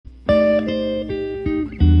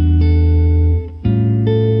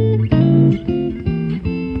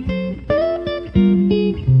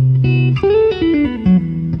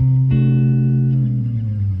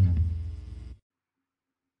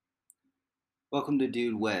Welcome to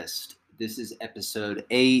Dude West. This is episode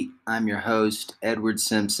 8. I'm your host, Edward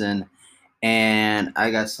Simpson, and I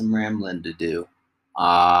got some rambling to do.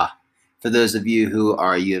 For those of you who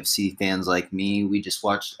are UFC fans like me, we just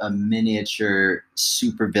watched a miniature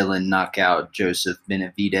supervillain knock out Joseph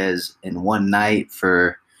Benavidez in one night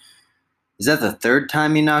is that the third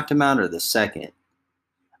time he knocked him out or the second?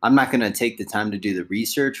 I'm not going to take the time to do the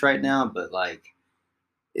research right now, but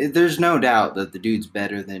there's no doubt that the dude's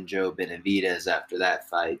better than Joe Benavidez after that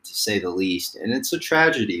fight, to say the least. And it's a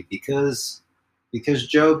tragedy because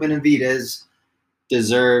Joe Benavidez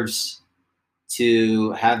deserves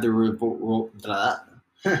to have the reward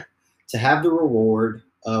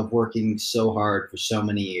of working so hard for so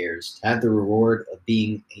many years, to have the reward of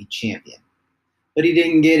being a champion. But he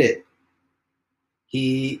didn't get it.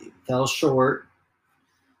 He fell short,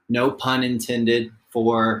 no pun intended,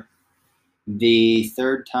 for the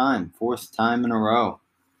fourth time in a row.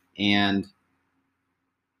 And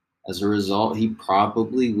as a result, he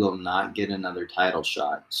probably will not get another title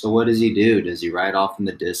shot. So what does he do? Does he ride off in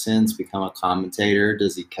the distance, become a commentator?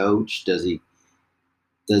 Does he coach? Does he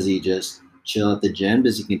just chill at the gym?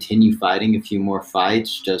 Does he continue fighting a few more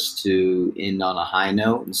fights just to end on a high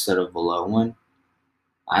note instead of a low one?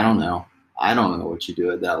 I don't know. I don't know what you do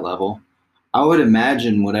at that level. I would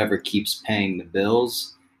imagine whatever keeps paying the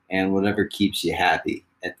bills and whatever keeps you happy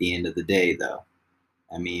at the end of the day, though.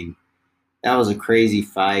 I mean, that was a crazy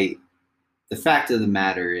fight. The fact of the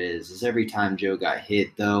matter is every time Joe got hit,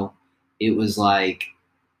 though, it was like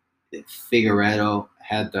Figueiredo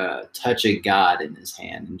had the touch of God in his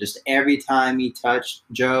hand. And just every time he touched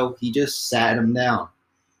Joe, he just sat him down.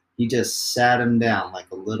 He just sat him down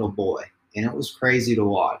like a little boy. And it was crazy to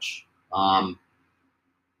watch.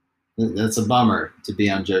 That's a bummer to be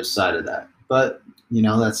on Joe's side of that. But,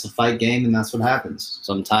 that's a fight game, and that's what happens.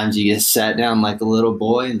 Sometimes you get sat down like a little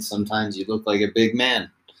boy, and sometimes you look like a big man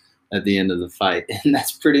at the end of the fight. And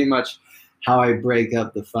that's pretty much how I break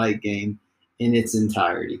up the fight game in its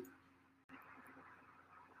entirety.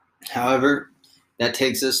 However, that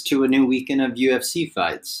takes us to a new weekend of UFC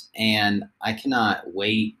fights, and I cannot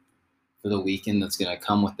wait for the weekend that's going to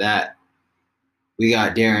come with that. We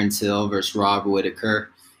got Darren Till versus Rob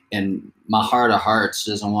Whittaker. And my heart of hearts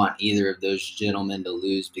doesn't want either of those gentlemen to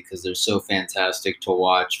lose because they're so fantastic to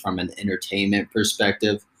watch from an entertainment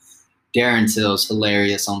perspective. Darren Till's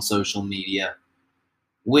hilarious on social media.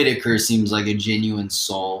 Whittaker seems like a genuine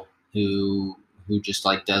soul who just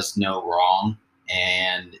does no wrong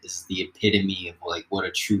and is the epitome of what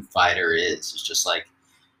a true fighter is. It's just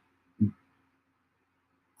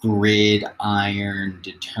grit, iron,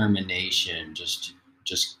 determination,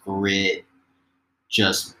 just grit.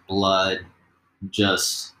 Just blood,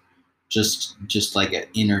 just like an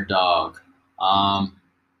inner dog, and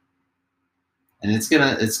it's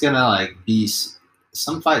gonna be.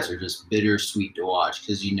 Some fights are just bittersweet to watch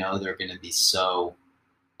because they're gonna be so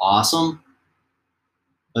awesome,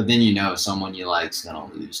 but then someone you like is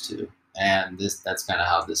gonna lose too, and that's kind of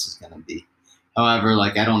how this is gonna be. However,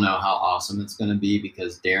 I don't know how awesome it's gonna be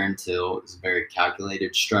because Darren Till is a very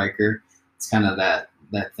calculated striker. It's kind of that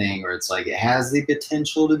thing where it's it has the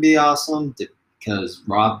potential to be awesome because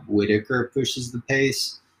Rob Whittaker pushes the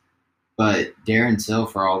pace, but Darren Till,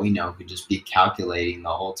 for all we know, could just be calculating the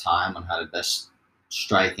whole time on how to best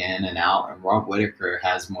strike in and out. And Rob Whittaker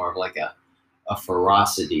has more of a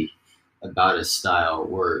ferocity about his style,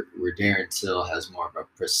 where Darren Till has more of a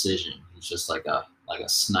precision. He's just like a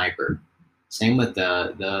sniper. Same with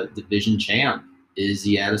the division champ,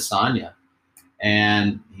 Izzy Adesanya.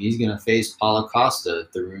 And he's going to face Paulo Costa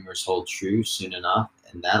if the rumors hold true soon enough.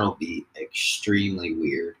 And that'll be extremely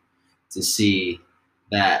weird to see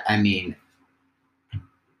that. I mean,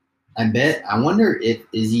 I wonder if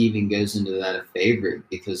Izzy even goes into that a favorite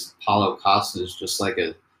because Paulo Costa is just like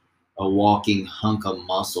a walking hunk of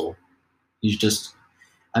muscle. He's just,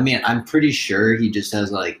 I'm pretty sure he just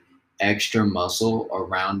has extra muscle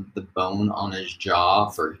around the bone on his jaw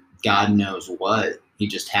for God knows what. He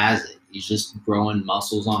just has it. He's just growing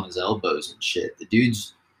muscles on his elbows and shit. The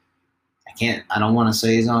dude's, I don't want to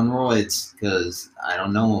say he's on roids because I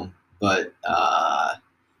don't know him, but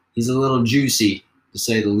he's a little juicy to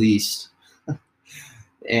say the least.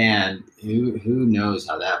 And who knows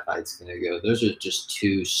how that fight's going to go. Those are just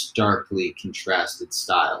two starkly contrasted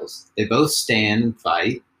styles. They both stand and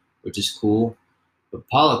fight, which is cool. But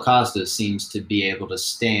Paulo Costa seems to be able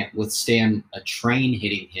to withstand a train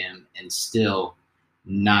hitting him and still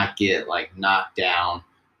not get knocked down,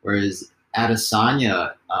 whereas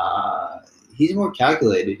Adesanya, he's more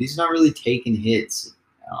calculated. He's not really taking hits,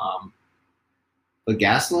 but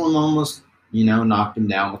Gastelum almost knocked him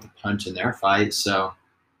down with a punch in their fight. So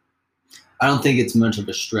I don't think it's much of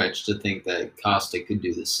a stretch to think that Costa could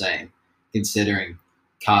do the same, considering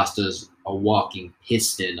Costa's a walking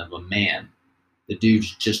piston of a man. The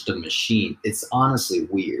dude's just a machine. It's honestly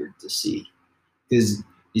weird to see because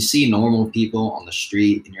you see normal people on the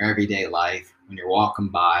street in your everyday life when you're walking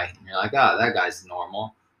by and you're like, oh, that guy's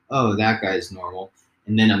normal. Oh, that guy's normal.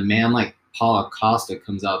 And then a man like Paulo Costa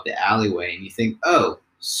comes out the alleyway and you think, oh,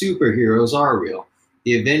 superheroes are real.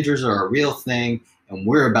 The Avengers are a real thing and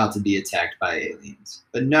we're about to be attacked by aliens.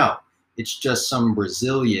 But no, it's just some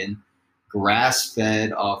Brazilian grass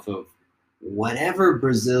fed off of whatever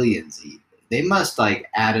Brazilians eat. They must like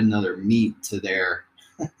add another meat to their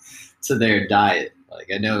to their diet. Like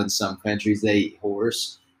I know in some countries they eat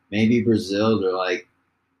horse. Maybe Brazil they're like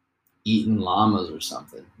eating llamas or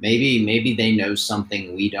something. Maybe they know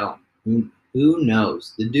something we don't. Who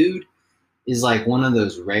knows? The dude is like one of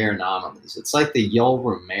those rare anomalies. It's like the Yoel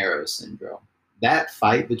Romero syndrome. That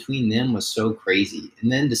fight between them was so crazy.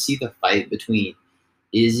 And then to see the fight between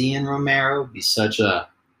Izzy and Romero be such a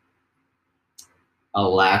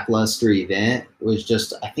lackluster event was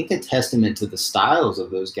just, I think, a testament to the styles of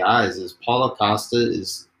those guys. Is Paulo Costa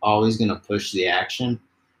is always going to push the action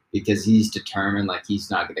because he's determined, like he's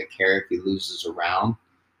not going to care if he loses a round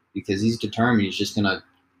because he's determined he's just going to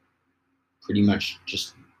pretty much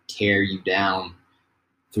just tear you down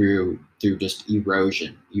through just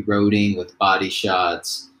eroding with body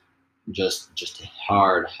shots, just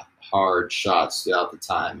hard shots throughout the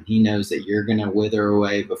time. He knows that you're going to wither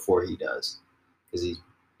away before he does because he's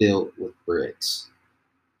built with bricks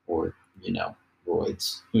or,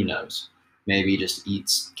 roids. Who knows? Maybe he just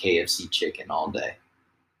eats KFC chicken all day.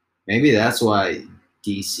 Maybe that's why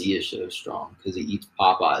DC is so strong because he eats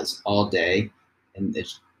Popeyes all day, and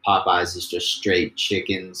Popeyes is just straight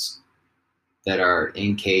chickens that are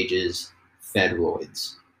in cages, fed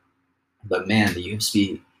roids. But man,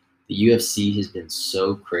 the UFC has been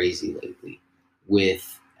so crazy lately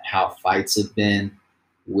with how fights have been,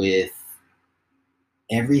 with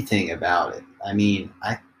everything about it. I mean,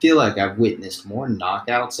 I feel like I've witnessed more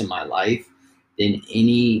knockouts in my life than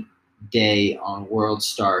any day on World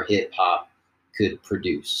Star Hip Hop could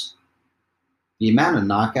produce. The amount of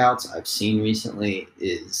knockouts I've seen recently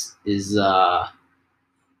is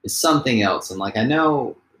something else. And like I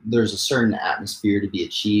know there's a certain atmosphere to be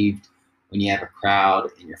achieved when you have a crowd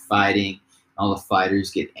and you're fighting. All the fighters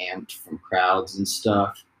get amped from crowds and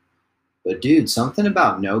stuff. But dude, something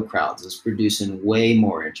about no crowds is producing way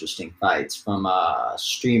more interesting fights from a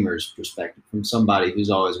streamer's perspective, from somebody who's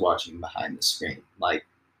always watching behind the screen. Like,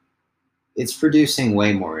 it's producing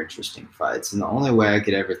way more interesting fights. And the only way I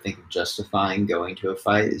could ever think of justifying going to a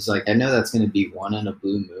fight is like, I know that's going to be one in a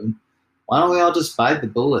blue moon. Why don't we all just bite the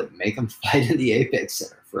bullet and make them fight in the Apex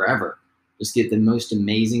Center forever? Just get the most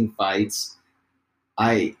amazing fights.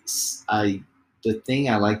 The thing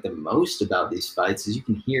I like the most about these fights is you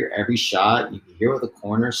can hear every shot. You can hear what the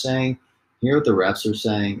corner's saying, hear what the refs are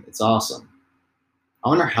saying. It's awesome. I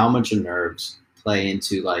wonder how much of nerves play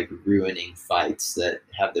into like ruining fights that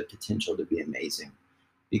have the potential to be amazing.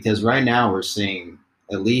 Because right now we're seeing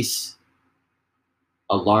at least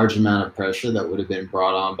a large amount of pressure that would have been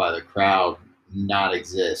brought on by the crowd not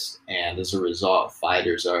exist. And as a result,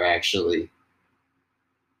 fighters are actually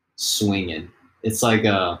swinging. It's like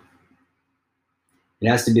it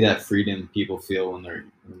has to be that freedom people feel when they're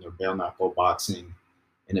bare knuckle boxing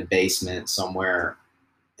in a basement somewhere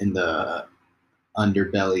in the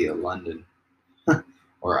underbelly of London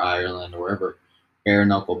or Ireland or wherever bare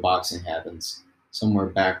knuckle boxing happens, somewhere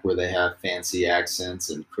back where they have fancy accents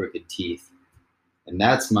and crooked teeth. And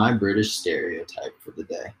that's my British stereotype for the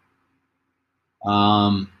day.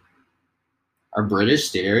 Are British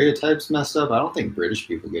stereotypes messed up? I don't think British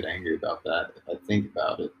people get angry about that if I think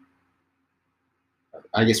about it.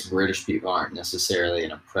 I guess British people aren't necessarily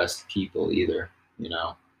an oppressed people either,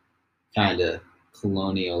 kind of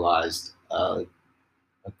colonialized a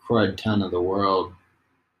crud ton of the world.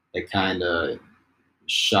 They kind of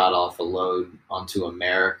shot off a load onto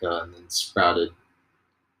America and then sprouted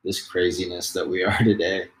this craziness that we are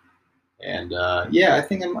today. And yeah, I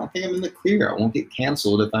think I'm in the clear. I won't get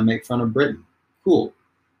canceled if I make fun of Britain. Cool.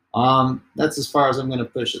 That's as far as I'm going to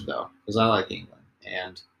push it though, because I like England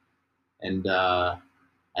and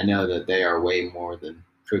I know that they are way more than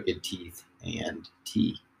crooked teeth and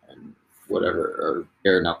tea and whatever, or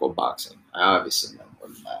bare knuckle boxing. I obviously know more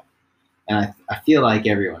than that. And I feel like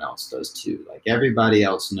everyone else does too. Like everybody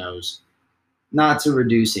else knows not to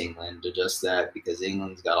reduce England to just that because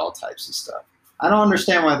England's got all types of stuff. I don't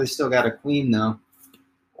understand why they still got a queen though,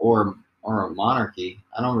 or a monarchy.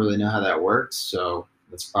 I don't really know how that works. So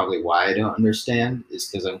that's probably why I don't understand, is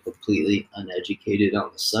because I'm completely uneducated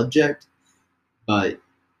on the subject. but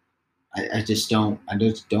I just don't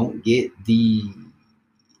get the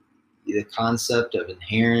concept of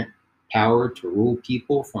inherent power to rule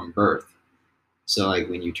people from birth. So like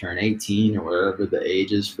when you turn 18 or whatever the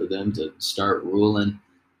age is for them to start ruling,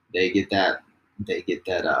 they get that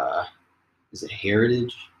is it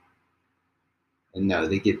heritage? And no,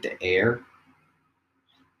 they get the air.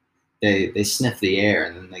 They sniff the air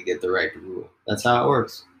and then they get the right to rule. That's how it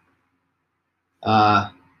works.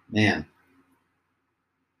 Man.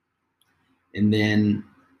 And then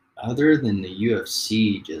other than the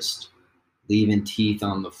UFC just leaving teeth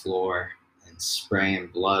on the floor and spraying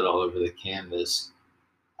blood all over the canvas,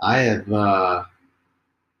 I have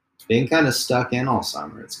been kind of stuck in all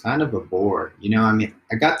summer. It's kind of a bore. I mean,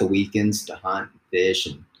 I got the weekends to hunt, fish,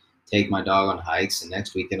 and take my dog on hikes. And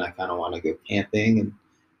next weekend, I kind of want to go camping and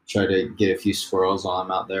try to get a few squirrels while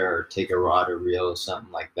I'm out there, or take a rod or reel or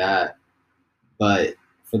something like that. But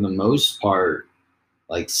for the most part,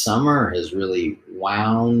 like summer has really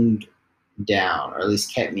wound down, or at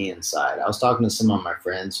least kept me inside. I was talking to some of my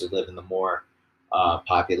friends who live in the more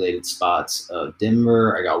populated spots of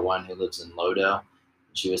Denver. I got one who lives in Lodo.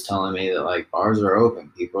 She was telling me that like bars are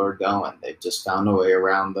open, people are going. They've just found a way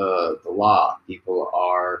around the law. People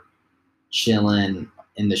are chilling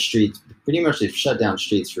in the streets. Pretty much they've shut down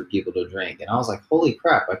streets for people to drink. And I was like, holy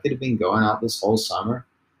crap, I could have been going out this whole summer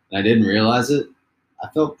and I didn't realize it. I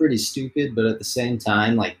felt pretty stupid, but at the same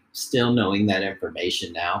time, like still knowing that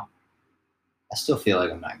information now, I still feel like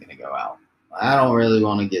I'm not going to go out. I don't really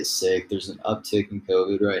want to get sick. There's an uptick in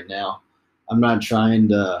COVID right now. I'm not trying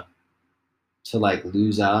to like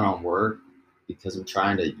lose out on work because I'm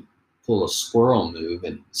trying to pull a squirrel move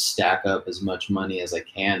and stack up as much money as I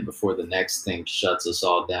can before the next thing shuts us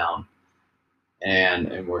all down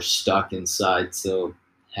and we're stuck inside till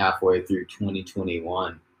halfway through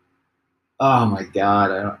 2021. Oh my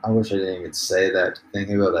God, I wish I didn't even say that.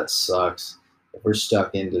 Thinking about that sucks. If we're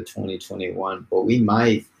stuck into 2021, but we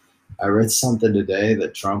might. I read something today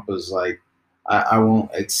that Trump was like, I won't,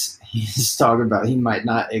 he's talking about he might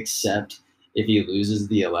not accept if he loses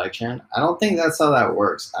the election. I don't think that's how that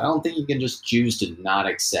works. I don't think you can just choose to not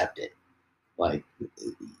accept it. Like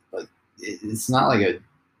it's not like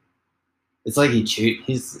it's like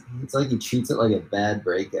it's like he treats it like a bad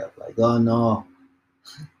breakup. Like, oh no,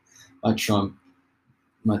 my Trump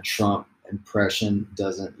impression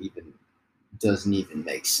doesn't even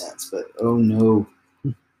make sense. But oh no,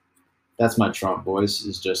 that's my Trump voice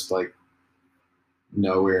is just like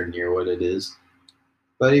nowhere near what it is.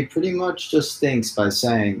 But he pretty much just thinks by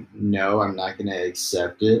saying, no, I'm not going to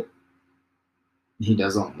accept it, he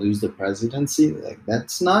doesn't lose the presidency. Like,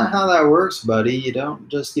 that's not how that works, buddy. You don't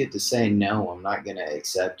just get to say, no, I'm not going to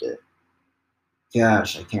accept it.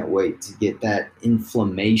 Gosh, I can't wait to get that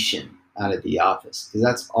inflammation out of the office, because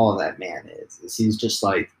that's all that man is he's just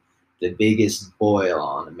like the biggest boil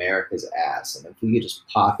on America's ass. And if we could just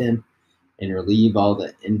pop him and relieve all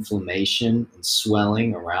the inflammation and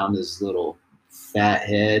swelling around his little fat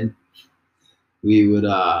head, we would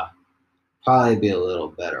probably be a little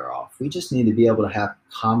better off. We just need to be able to have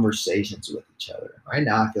conversations with each other. Right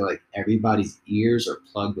now, I feel like everybody's ears are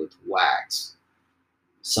plugged with wax.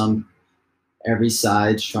 Every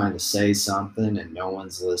side's trying to say something and no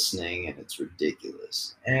one's listening, and it's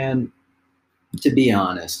ridiculous. And to be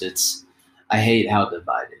honest, I hate how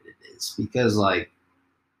divided it is, because like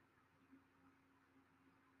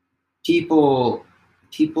people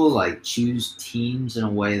like choose teams in a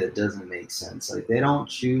way that doesn't make sense. Like they don't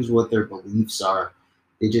choose what their beliefs are.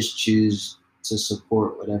 They just choose to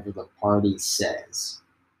support whatever the party says.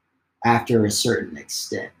 After a certain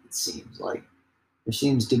extent, it seems like there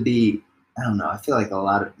seems to be, I don't know, I feel like a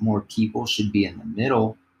lot of more people should be in the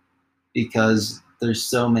middle, because there's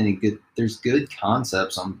good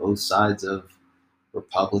concepts on both sides of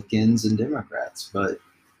Republicans and Democrats, but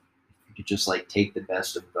you could just like take the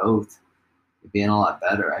best of both, it'd be a lot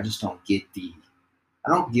better. I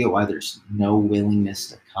don't get why there's no willingness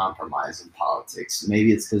to compromise in politics.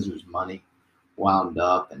 Maybe it's because there's money wound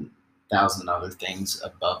up and 1,000 other things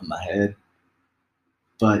above my head.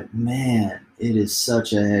 But man, it is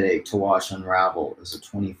such a headache to watch unravel as a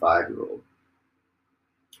 25-year-old.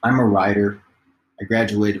 I'm a writer. I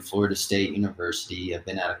graduated Florida State University. I've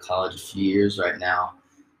been out of college a few years right now.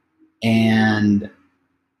 And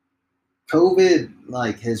COVID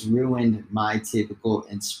has ruined my typical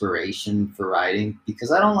inspiration for writing,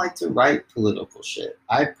 because I don't like to write political shit.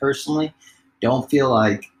 I personally don't feel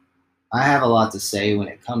like I have a lot to say when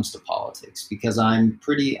it comes to politics, because I'm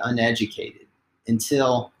pretty uneducated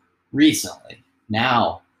until recently.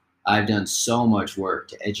 Now I've done so much work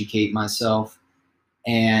to educate myself,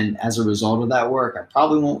 And as a result of that work, I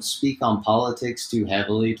probably won't speak on politics too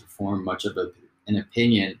heavily to form much of an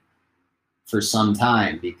opinion for some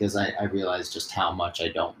time, because I realize just how much I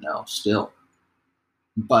don't know still.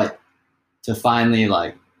 But to finally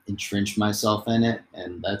like entrench myself in it,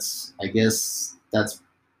 and I guess that's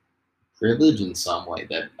privilege in some way,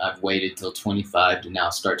 that I've waited till 25 to now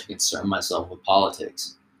start to concern myself with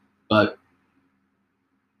politics. But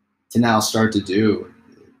to now start to do,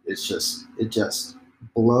 it just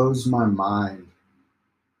blows my mind.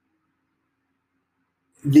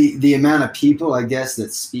 The amount of people, I guess,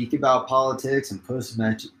 that speak about politics and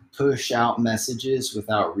push out messages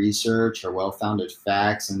without research or well-founded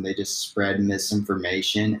facts, and they just spread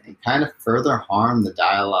misinformation and kind of further harm the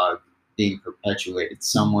dialogue being perpetuated.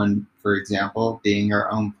 Someone, for example, being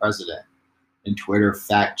our own president, and Twitter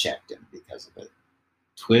fact-checked him because of it.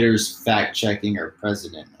 Twitter's fact-checking our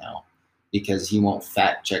president now because he won't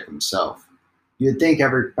fact-check himself. You'd think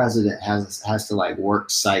every president has to like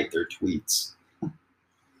work cite their tweets.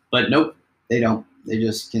 But nope, they don't. They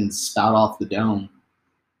just can spout off the dome.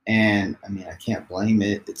 And I mean, I can't blame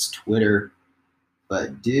it. It's Twitter.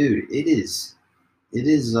 But dude, it is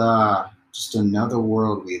just another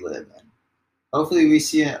world we live in. Hopefully we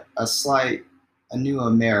see a new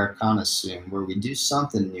Americana soon, where we do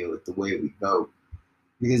something new with the way we vote.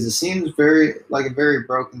 Because it seems like a very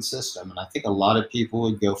broken system. And I think a lot of people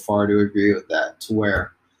would go far to agree with that, to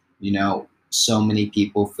where, so many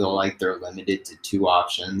people feel like they're limited to two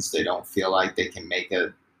options. They don't feel like they can make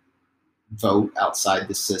a vote outside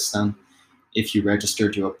the system. If you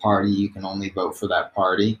register to a party, you can only vote for that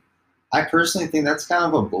party. I personally think that's kind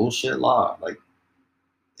of a bullshit law. Like,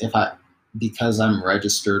 because I'm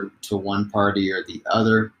registered to one party or the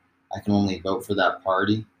other, I can only vote for that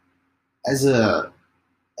party. As a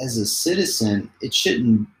citizen,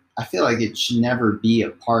 I feel like it should never be a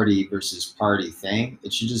party versus party thing.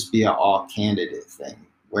 It should just be an all candidate thing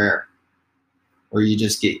where you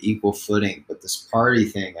just get equal footing. But this party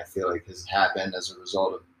thing, I feel like, has happened as a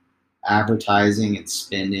result of advertising and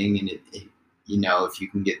spending. And if you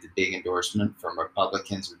can get the big endorsement from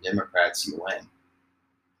Republicans or Democrats, you win.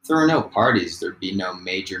 If there were no parties, there'd be no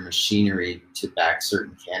major machinery to back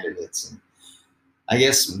certain candidates. And I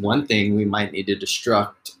guess one thing we might need to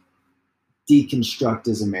deconstruct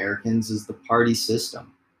as Americans is the party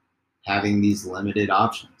system, having these limited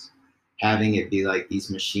options, having it be like these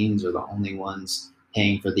machines are the only ones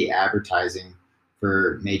paying for the advertising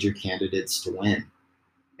for major candidates to win.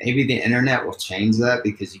 Maybe the internet will change that,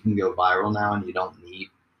 because you can go viral now and you don't need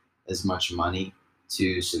as much money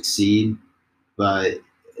to succeed. But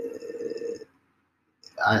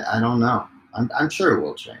I don't know. I'm sure it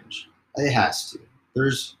will change. It has to.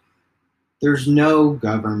 There's no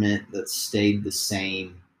government that stayed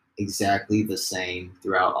exactly the same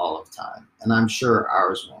throughout all of time. And I'm sure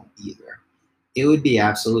ours won't either. It would be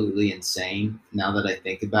absolutely insane, now that I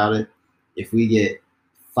think about it, if we get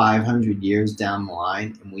 500 years down the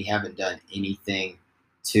line and we haven't done anything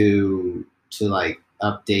to like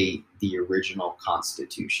update the original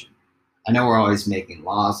Constitution. I know we're always making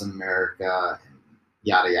laws in America and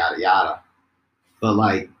yada, yada, yada. But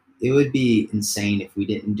like, it would be insane if we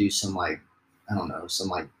didn't do some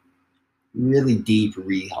really deep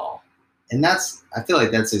rehaul. And I feel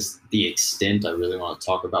like that's just the extent I really want to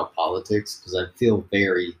talk about politics, because I feel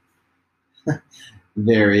very,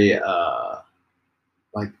 very,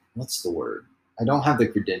 what's the word? I don't have the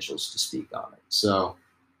credentials to speak on it. So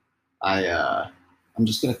I'm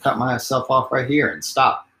just going to cut myself off right here and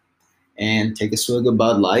stop and take a swig of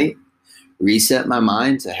Bud Light, reset my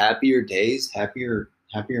mind to happier days, happier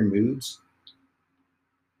moods.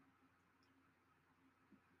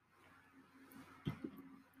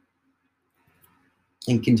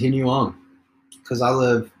 And continue on, because I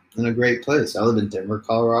live in a great place. I live in Denver,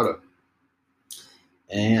 Colorado.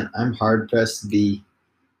 And I'm hard pressed to be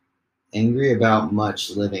angry about much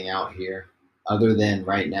living out here, other than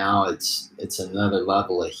right now it's another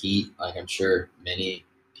level of heat, like I'm sure many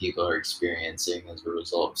people are experiencing as a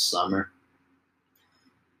result of summer.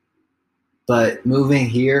 But moving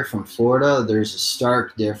here from Florida, there's a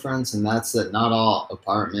stark difference, and that's that not all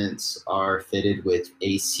apartments are fitted with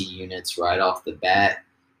AC units right off the bat.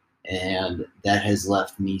 And that has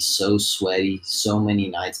left me so sweaty so many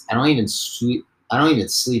nights. I don't even sleep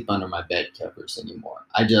under my bed covers anymore.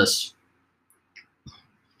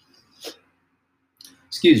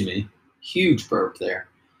 Excuse me, huge burp there.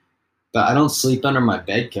 But I don't sleep under my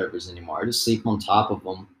bed covers anymore. I just sleep on top of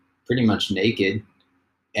them, pretty much naked,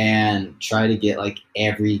 and try to get like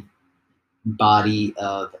every body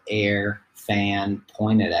of air fan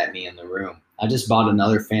pointed at me in the room. I just bought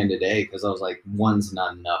another fan today because I was like, one's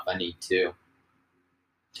not enough. I need two.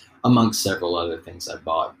 amongst several other things I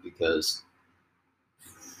bought, because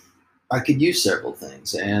I could use several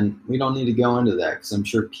things, and we don't need to go into that because I'm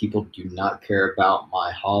sure people do not care about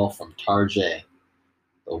my haul from Target,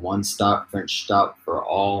 the one-stop French stop for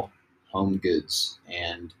all home goods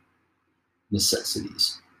and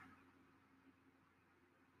necessities.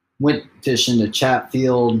 Went fishing at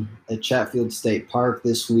Chatfield State Park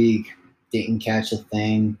this week. Didn't catch a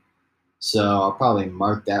thing, so I'll probably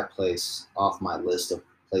mark that place off my list of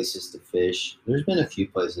places to fish. There's been a few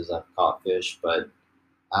places I've caught fish, but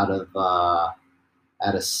out of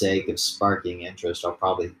out of sake of sparking interest, I'll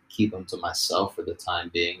probably keep them to myself for the time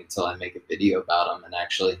being until I make a video about them and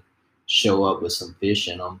actually show up with some fish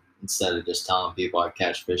in them instead of just telling people I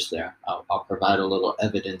catch fish there. I'll provide a little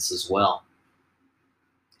evidence as well.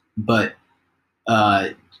 But uh,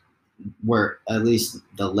 where at least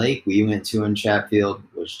the lake we went to in Chatfield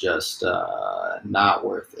was just not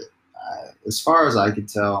worth it. As far as I could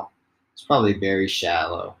tell, it's probably very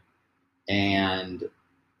shallow, and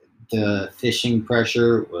the fishing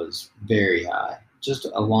pressure was very high, just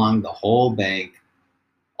along the whole bank,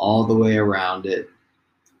 all the way around it.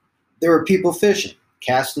 There were people fishing,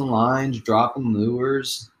 casting lines, dropping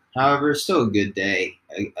lures. However, it's still a good day.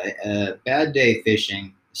 A bad day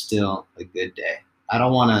fishing is still a good day. I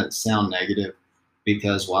don't want to sound negative,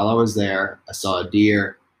 because while I was there, I saw a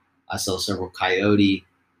deer, I saw several coyote,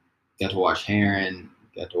 got to watch heron,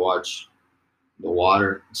 got to watch the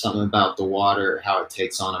water. Something about the water, how it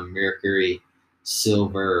takes on a mercury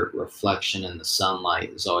silver reflection in the sunlight,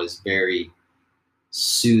 is always very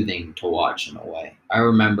soothing to watch in a way. I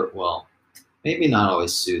remember, well, maybe not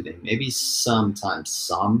always soothing, maybe sometimes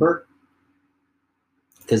somber,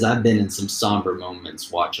 because I've been in some somber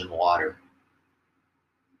moments watching water.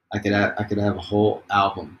 I could have a whole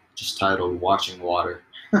album just titled "Watching Water."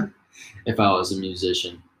 If I was a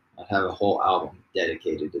musician, I'd have a whole album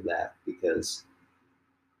dedicated to that, because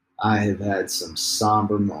I have had some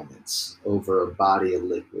somber moments over a body of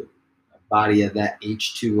liquid, a body of that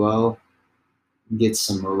H2O. Get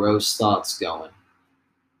some morose thoughts going.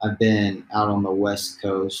 I've been out on the West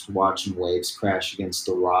Coast watching waves crash against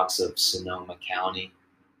the rocks of Sonoma County.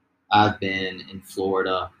 I've been in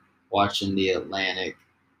Florida watching the Atlantic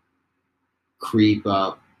creep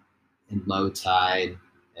up in low tide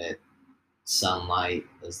at sunlight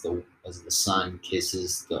as the sun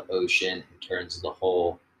kisses the ocean and turns the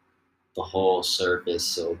whole surface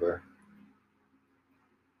silver.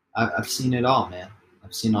 I've seen it all, man.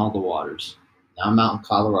 I've seen all the waters. Now I'm out in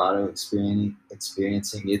Colorado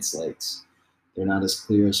experiencing its lakes. They're not as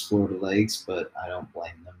clear as Florida lakes, but I don't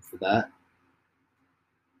blame them for that.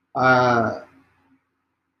 Uh,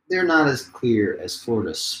 they're not as clear as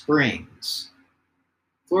Florida springs.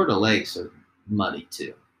 Florida lakes are muddy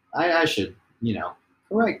too. I should,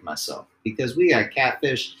 correct myself, because we got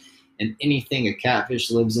catfish, and anything a catfish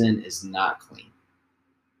lives in is not clean.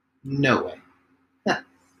 No way.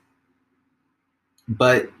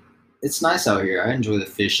 But it's nice out here. I enjoy the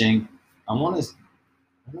fishing. I want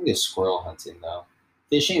to go squirrel hunting though.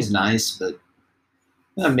 Fishing is nice, but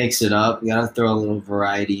you gotta mix it up. You gotta throw a little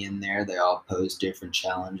variety in there. They all pose different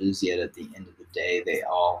challenges, yet at the end of the day, they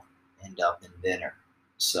all end up in dinner.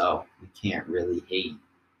 So you can't really hate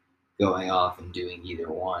going off and doing either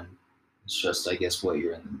one. It's just, I guess, what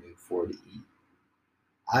you're in the mood for to eat.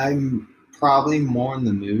 I'm probably more in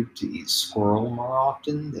the mood to eat squirrel more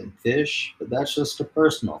often than fish, but that's just a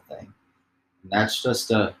personal thing. And it's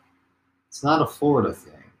not a Florida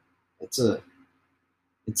thing. It's a,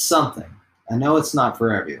 it's something. I know it's not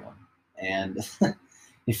for everyone. And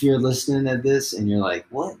if you're listening to this and you're like,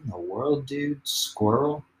 what in the world, dude?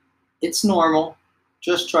 Squirrel? It's normal.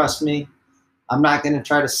 Just trust me. I'm not going to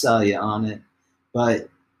try to sell you on it, but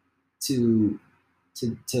to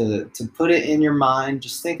to put it in your mind,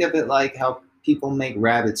 just think of it like how people make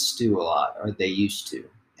rabbit stew a lot, or they used to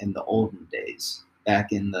in the olden days,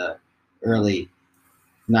 back in the early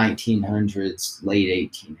 1900s,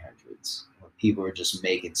 late 1800s, where people were just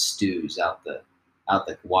making stews out the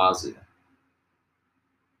wazoo.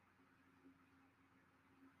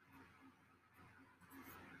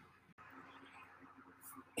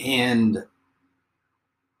 And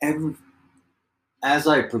every, as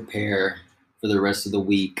I prepare for the rest of the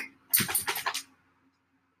week,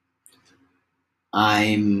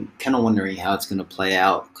 I'm kind of wondering how it's going to play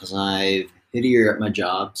out, because I've hit a year at my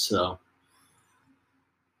job, so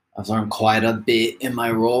I've learned quite a bit in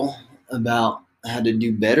my role about how to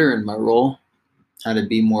do better in my role, how to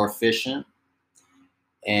be more efficient,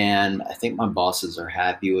 and I think my bosses are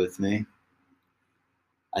happy with me.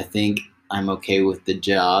 I think I'm okay with the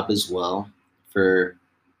job as well for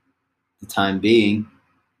the time being,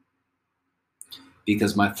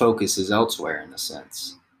 because my focus is elsewhere in a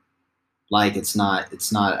sense. Like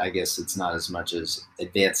I guess it's not as much as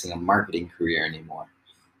advancing a marketing career anymore.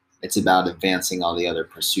 It's about advancing all the other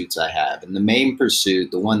pursuits I have. And the main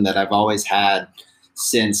pursuit, the one that I've always had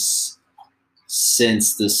since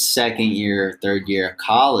the second year, third year of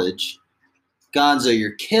college, Gonzo,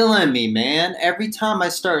 you're killing me, man. Every time I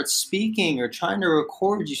start speaking or trying to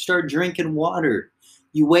record, you start drinking water.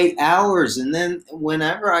 You wait hours, and then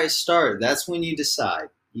whenever I start, that's when you decide.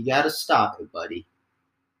 You got to stop it, buddy.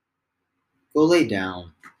 Go lay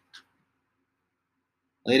down.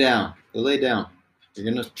 Lay down. Go lay down.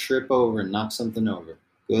 You're going to trip over and knock something over.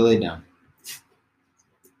 Go lay down.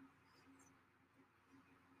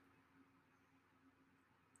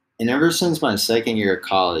 And ever since my second year of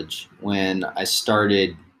college, when I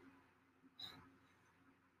started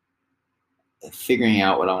figuring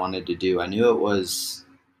out what I wanted to do, I knew it was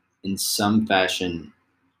in some fashion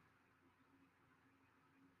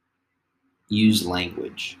use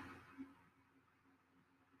language.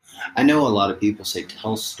 I know a lot of people say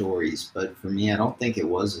tell stories, but for me, I don't think it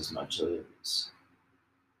was as much as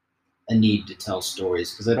a need to tell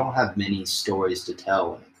stories, because I don't have many stories to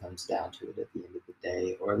tell when it comes down to it at the end of the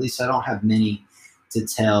day, or at least I don't have many to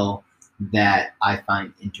tell that I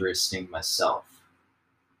find interesting myself.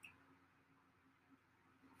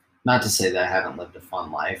 Not to say that I haven't lived a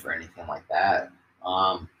fun life or anything like that.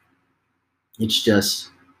 It's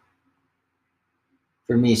just,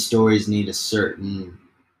 for me, stories need a certain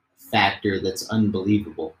factor that's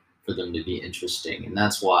unbelievable for them to be interesting. And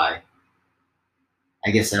that's why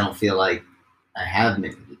I guess I don't feel like I have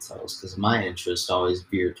many details, because my interests always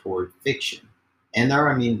veer toward fiction. And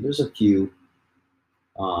there's a few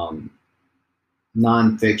um,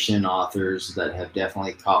 nonfiction authors that have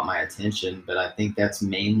definitely caught my attention, but I think that's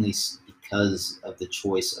mainly because of the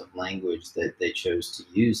choice of language that they chose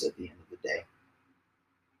to use at the end of the day.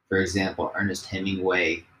 For example, Ernest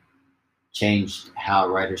Hemingway changed how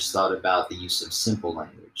writers thought about the use of simple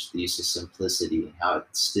language, the use of simplicity, and how it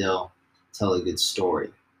could still tell a good story.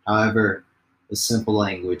 However, with simple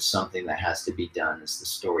language, something that has to be done is the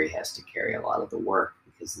story has to carry a lot of the work,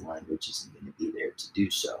 because the language isn't going to be there to do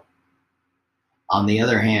so. On the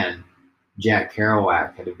other hand, Jack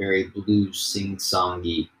Kerouac had a very blues,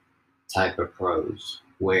 sing-songy type of prose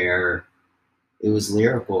where it was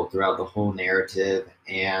lyrical throughout the whole narrative,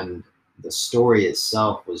 and the story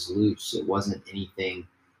itself was loose. It wasn't anything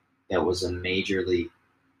that was a majorly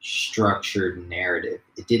structured narrative.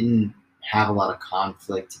 It didn't have a lot of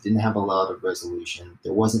conflict. It didn't have a lot of resolution.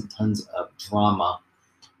 There wasn't tons of drama.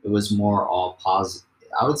 It was more all positive.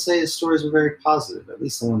 I would say his stories were very positive, at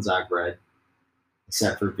least the ones I've read,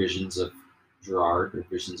 except for Visions of Gerard or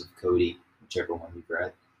Visions of Cody, whichever one you've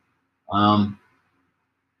read.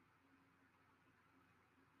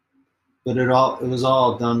 But it was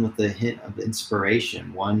all done with a hint of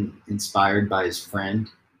inspiration. One inspired by his friend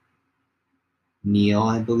Neil,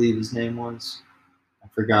 I believe his name was. I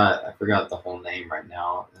forgot the whole name right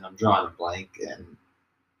now, and I'm drawing a blank, and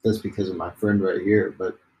that's because of my friend right here.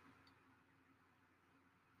 But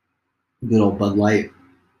good old Bud Light.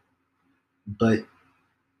 But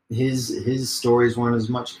his stories weren't as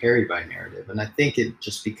much carried by narrative, and I think it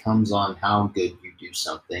just becomes on how good you do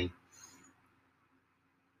something,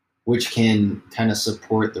 which can kind of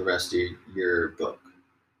support the rest of your book,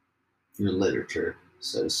 your literature,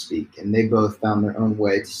 so to speak. And they both found their own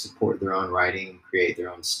way to support their own writing and create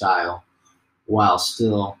their own style while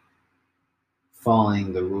still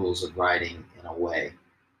following the rules of writing in a way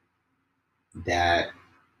that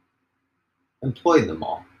employed them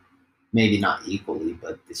all. Maybe not equally,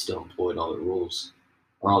 but they still employed all the rules,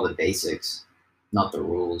 or all the basics, not the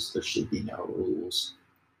rules. There should be no rules.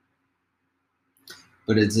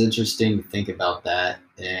 But it's interesting to think about that,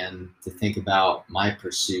 and to think about my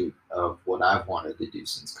pursuit of what I've wanted to do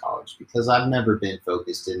since college, because I've never been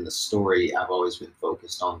focused in the story. I've always been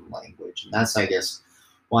focused on the language. And that's, I guess,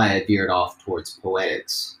 why I veered off towards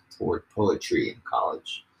poetics, toward poetry in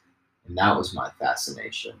college. And that was my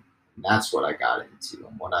fascination. And that's what I got into,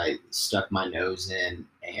 and what I stuck my nose in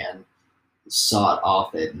and sought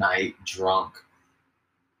off at night, drunk,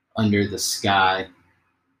 under the sky,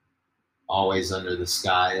 always under the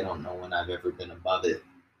sky. I don't know when I've ever been above it.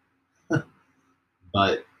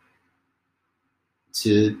 But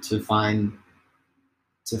to find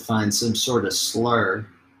some sort of slur,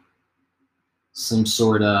 some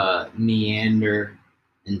sort of meander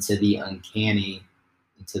into the uncanny,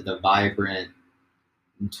 into the vibrant,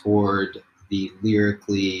 and toward the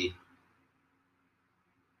lyrically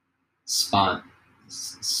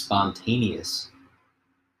spontaneous,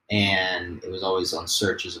 And it was always on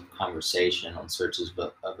searches of conversation, on searches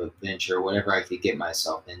of adventure, whatever I could get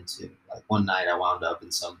myself into. Like one night I wound up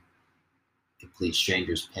in some complete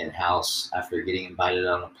stranger's penthouse after getting invited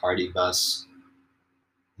on a party bus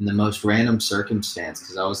in the most random circumstance,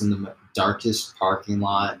 because I was in the darkest parking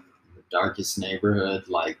lot, in the darkest neighborhood.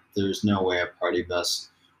 Like, there's no way a party bus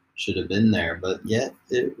should have been there, but yet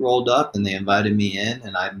it rolled up and they invited me in,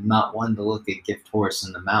 and I'm not one to look a gift horse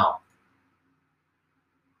in the mouth.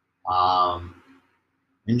 Um,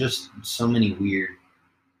 and just so many weird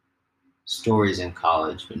stories in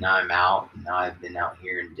college. But now I'm out, and now I've been out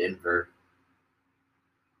here in Denver,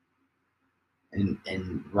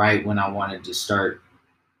 and right when I wanted to start,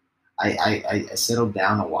 I settled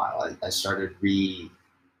down a while. I started looking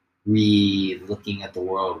at the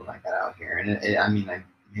world when I got out here. And I mean,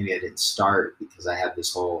 maybe I didn't start because I had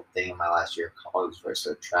this whole thing in my last year of college where I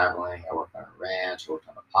started traveling. I worked on a ranch, I worked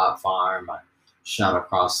on a pot farm. I shot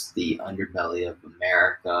across the underbelly of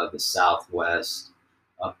America, the Southwest,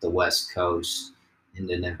 up the West Coast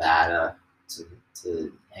into Nevada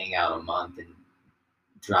to hang out a month and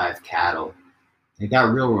drive cattle. It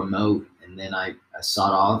got real remote, and then I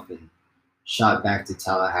sought off and shot back to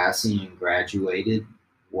Tallahassee and graduated,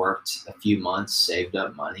 worked a few months, saved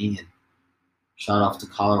up money, and shot off to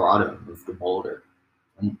Colorado and moved to Boulder.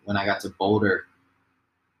 And when I got to Boulder,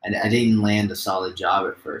 and I didn't land a solid job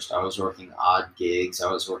at first. I was working odd gigs.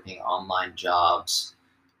 I was working online jobs,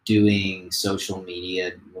 doing social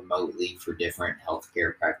media remotely for different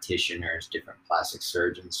healthcare practitioners, different plastic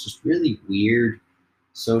surgeons, just really weird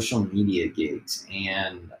social media gigs.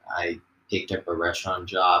 And I picked up a restaurant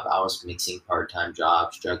job. I was mixing part-time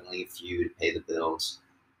jobs, juggling a few to pay the bills,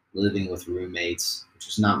 living with roommates, which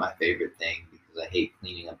was not my favorite thing because I hate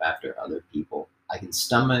cleaning up after other people. I can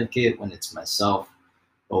stomach it when it's myself,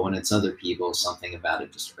 but when it's other people, something about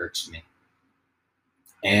it just irks me.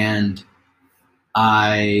 And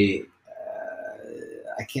I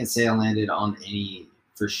can't say I landed on any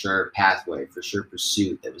for sure pathway, for sure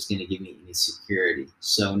pursuit that was going to give me any security.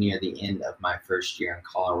 So near the end of my first year in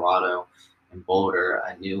Colorado and Boulder,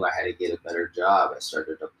 I knew I had to get a better job. I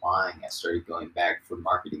started applying. I started going back for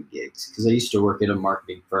marketing gigs because I used to work at a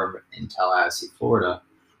marketing firm in Tallahassee, Florida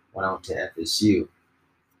when I went to FSU.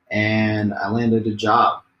 And I landed a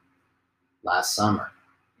job last summer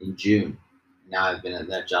in June. Now I've been at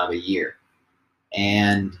that job a year.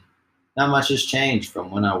 And not much has changed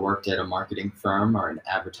from when I worked at a marketing firm or an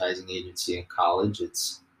advertising agency in college.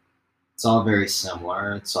 It's all very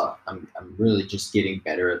similar. I'm really just getting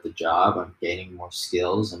better at the job. I'm gaining more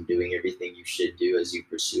skills. I'm doing everything you should do as you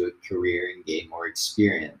pursue a career and gain more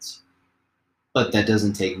experience. But that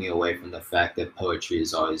doesn't take me away from the fact that poetry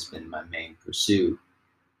has always been my main pursuit.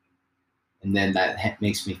 And then that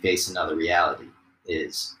makes me face another reality: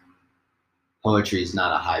 is poetry is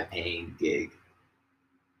not a high-paying gig.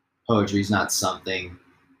 Poetry is not something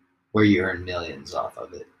where you earn millions off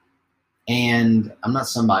of it. And I'm not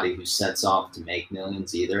somebody who sets off to make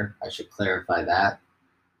millions either. I should clarify that.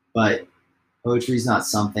 But poetry is not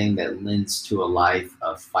something that lends to a life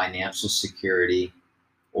of financial security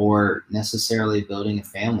or necessarily building a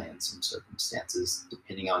family in some circumstances,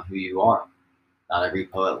 depending on who you are. Not every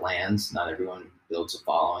poet lands. Not everyone builds a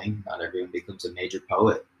following. Not everyone becomes a major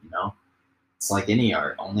poet, you know? It's like any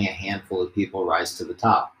art. Only a handful of people rise to the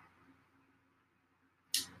top.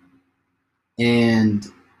 And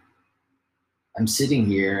I'm sitting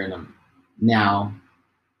here, and now,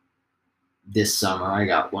 this summer, I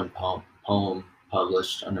got one poem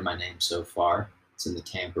published under my name so far. It's in the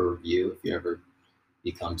Tampa Review. If you ever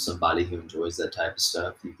become somebody who enjoys that type of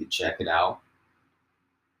stuff, you could check it out.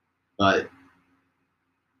 But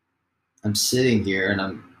I'm sitting here and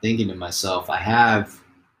I'm thinking to myself, I have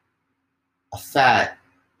a fat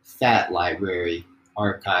library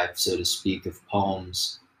archive, so to speak, of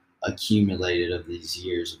poems accumulated of these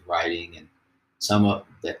years of writing, and some of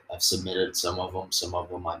that I've submitted, some of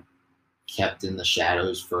them I've kept in the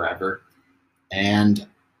shadows forever. And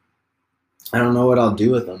I don't know what I'll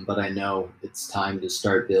do with them, but I know it's time to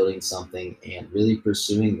start building something and really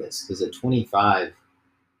pursuing this, because at 25,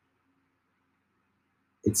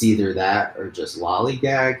 it's either that or just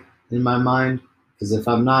lollygag in my mind. Because if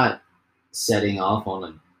I'm not setting off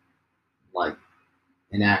on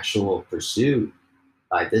an actual pursuit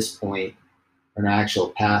by this point, or an actual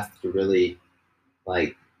path to really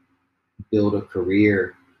like build a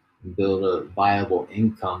career and build a viable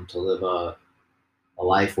income to live a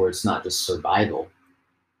life where it's not just survival,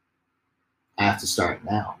 I have to start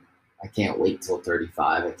now. I can't wait till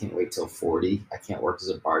 35. I can't wait till 40. I can't work as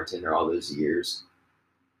a bartender all those years,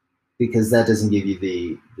 because that doesn't give you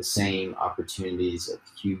the same opportunities of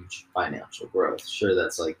huge financial growth. Sure,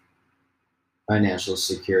 that's like financial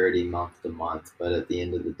security month to month, but at the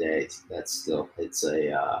end of the day, that's still, it's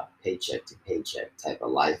a paycheck to paycheck type of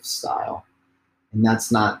lifestyle, and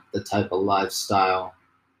that's not the type of lifestyle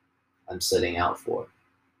I'm setting out for.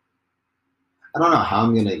 I don't know how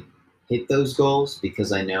I'm gonna hit those goals,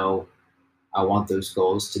 because I know I want those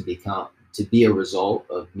goals to be a result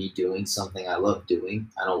of me doing something I love doing.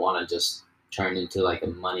 I don't want to just turn into like a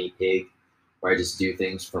money pig where I just do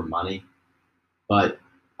things for money. But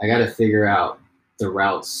I got to figure out the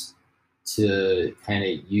routes to kind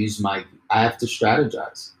of use my. I have to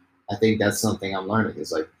strategize. I think that's something I'm learning.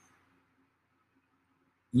 Is like,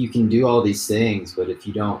 you can do all these things, but if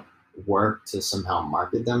you don't work to somehow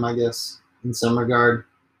market them, I guess in some regard,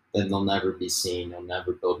 then they'll never be seen. You'll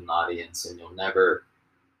never build an audience, and you'll never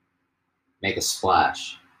make a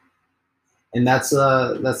splash. And that's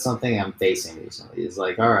something I'm facing recently. Is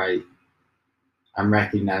like, all right, I'm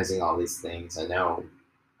recognizing all these things. I know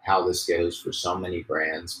how this goes for so many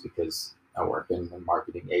brands because I work in a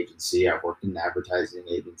marketing agency. I've worked in advertising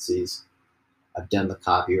agencies. I've done the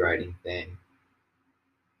copywriting thing,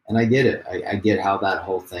 and I get it. I get how that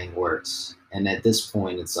whole thing works. And at this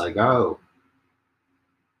point, it's like, oh,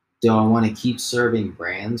 do I want to keep serving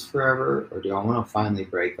brands forever, or do I want to finally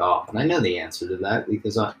break off? And I know the answer to that,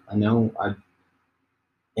 because I know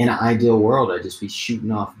in an ideal world, I'd just be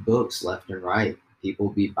shooting off books left and right. People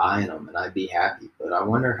would be buying them, and I'd be happy. But I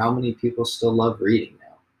wonder how many people still love reading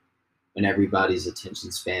now, when everybody's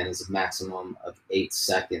attention span is a maximum of 8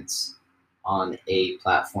 seconds on a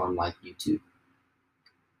platform like YouTube.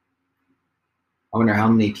 I wonder how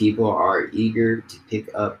many people are eager to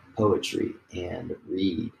pick up poetry and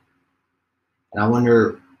read. And I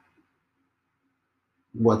wonder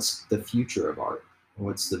what's the future of art?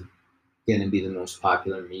 What's going to be the most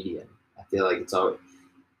popular medium? I feel like it's always,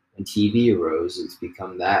 when TV arose, it's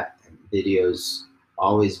become that. And video's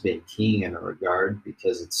always been king in a regard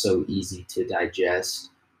because it's so easy to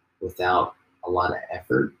digest without a lot of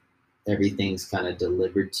effort. Everything's kind of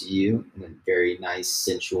delivered to you in a very nice,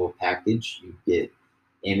 sensual package. You get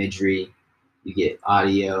imagery, you get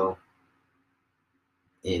audio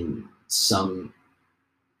in some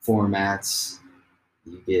formats,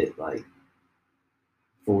 you get like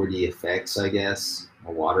 4D effects, I guess.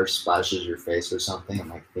 Water splashes your face or something in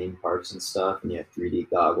like theme parks and stuff, and you have 3D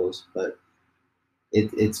goggles. But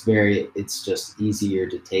it's just easier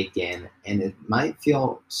to take in, and it might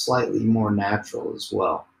feel slightly more natural as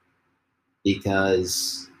well,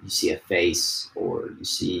 because you see a face or you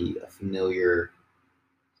see a familiar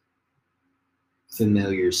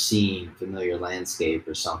scene, familiar landscape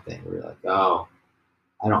or something, where you're like, oh,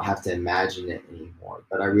 I don't have to imagine it anymore.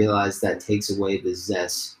 But I realize that takes away the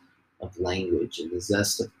zest of language and the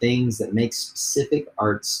zest of things that make specific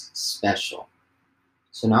arts special.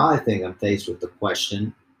 So now I think I'm faced with the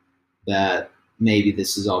question that maybe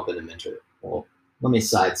this has all been a mentor. Well, let me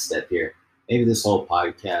sidestep here. Maybe this whole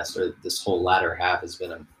podcast or this whole latter half has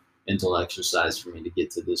been a mental exercise for me to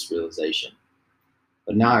get to this realization.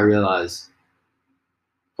 But now I realize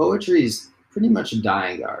poetry is pretty much a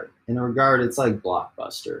dying art. In a regard, it's like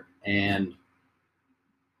Blockbuster, and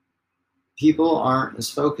people aren't as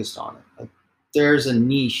focused on it. Like, there's a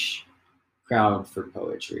niche crowd for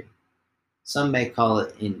poetry. Some may call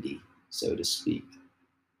it indie, so to speak.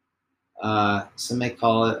 Some may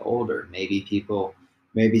call it older.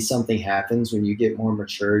 Maybe something happens when you get more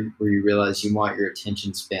mature where you realize you want your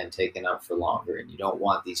attention span taken up for longer, and you don't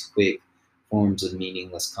want these quick forms of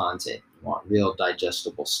meaningless content. You want real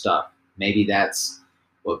digestible stuff. Maybe that's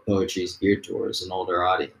what poetry is geared towards, an older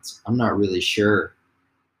audience. I'm not really sure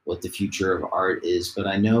what the future of art is, but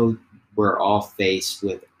I know we're all faced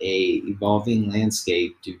with a evolving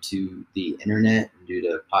landscape due to the internet and due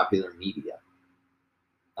to popular media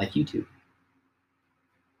like YouTube.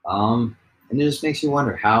 And it just makes you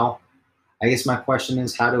wonder how. I guess my question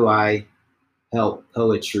is, how do I help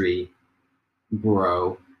poetry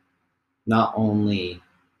grow, not only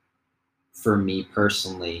for me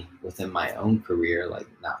personally within my own career, like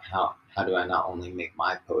not how do I not only make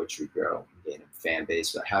my poetry grow and gain a fan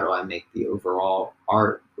base, but how do I make the overall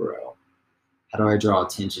art grow? How do I draw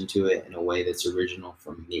attention to it in a way that's original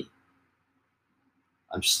for me?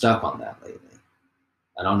 I'm stuck on that lately.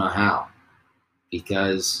 I don't know how,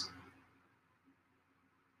 because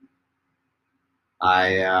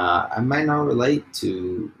I might not relate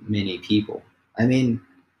to many people. I mean,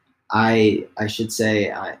 I should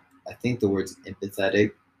say I think the word's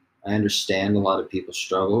empathetic. I understand a lot of people's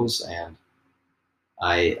struggles, and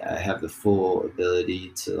I have the full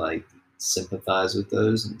ability to like sympathize with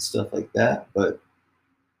those and stuff like that. But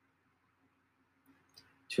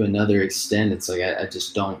to another extent, it's like I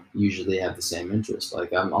just don't usually have the same interest.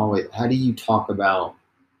 Like I'm always, how do you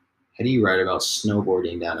write about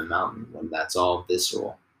snowboarding down a mountain when that's all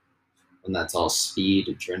visceral, when that's all speed,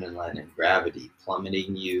 adrenaline, and gravity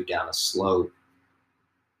plummeting you down a slope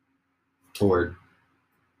toward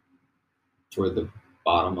the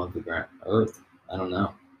bottom of the earth? I don't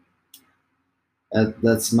know.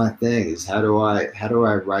 That's my thing. Is how do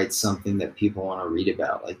I write something that people want to read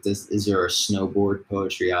about? Like this, is there a snowboard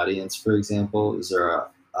poetry audience, for example? Is there a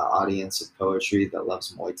audience of poetry that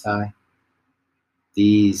loves Muay Thai?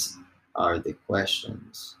 These are the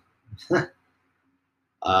questions. Kind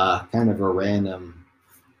of a random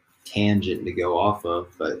tangent to go off of,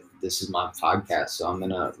 but this is my podcast, so I'm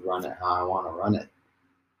gonna run it how I want to run it,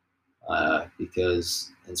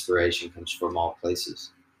 because inspiration comes from all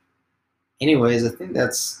places. Anyways, I think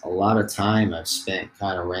that's a lot of time I've spent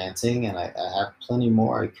kind of ranting, and I have plenty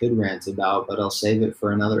more I could rant about, but I'll save it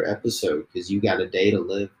for another episode because you got a day to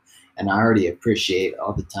live, and I already appreciate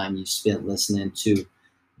all the time you spent listening to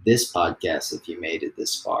this podcast if you made it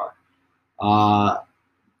this far.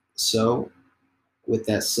 So with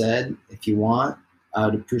that said, if you want, I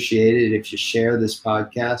would appreciate it if you share this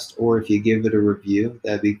podcast or if you give it a review.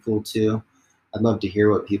 That'd be cool too. I'd love to hear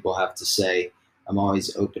what people have to say. I'm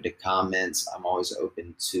always open to comments. I'm always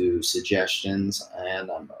open to suggestions, and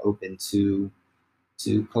I'm open to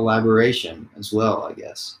collaboration as well, I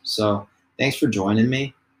guess. So thanks for joining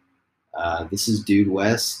me. This is Dude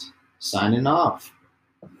West signing off.